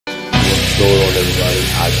going on, everybody?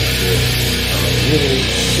 I just feel a little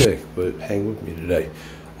sick, but hang with me today.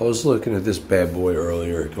 I was looking at this bad boy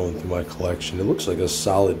earlier, going through my collection. It looks like a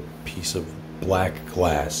solid piece of black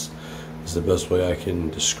glass. Is the best way I can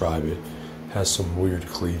describe it. Has some weird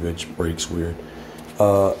cleavage, breaks weird.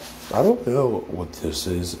 I don't know what this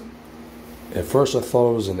is. At first I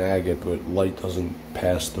thought it was an agate, but light doesn't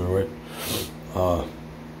pass through it.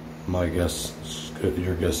 My guess is good,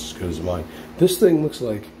 your guess is as good as mine. This thing looks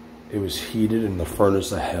like it was heated in the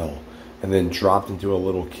furnace of hell and then dropped into a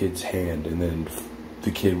little kid's hand, and then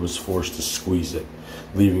the kid was forced to squeeze it,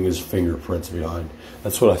 leaving his fingerprints behind.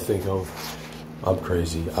 That's what I think of. I'm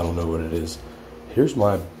crazy. I don't know what it is. Here's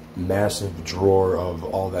my massive drawer of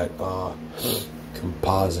all that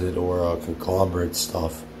composite or conglomerate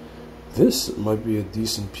stuff. This might be a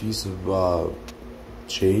decent piece of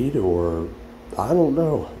jade, or I don't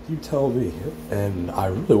know. You tell me. And I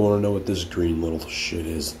really want to know what this green little shit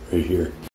is right here.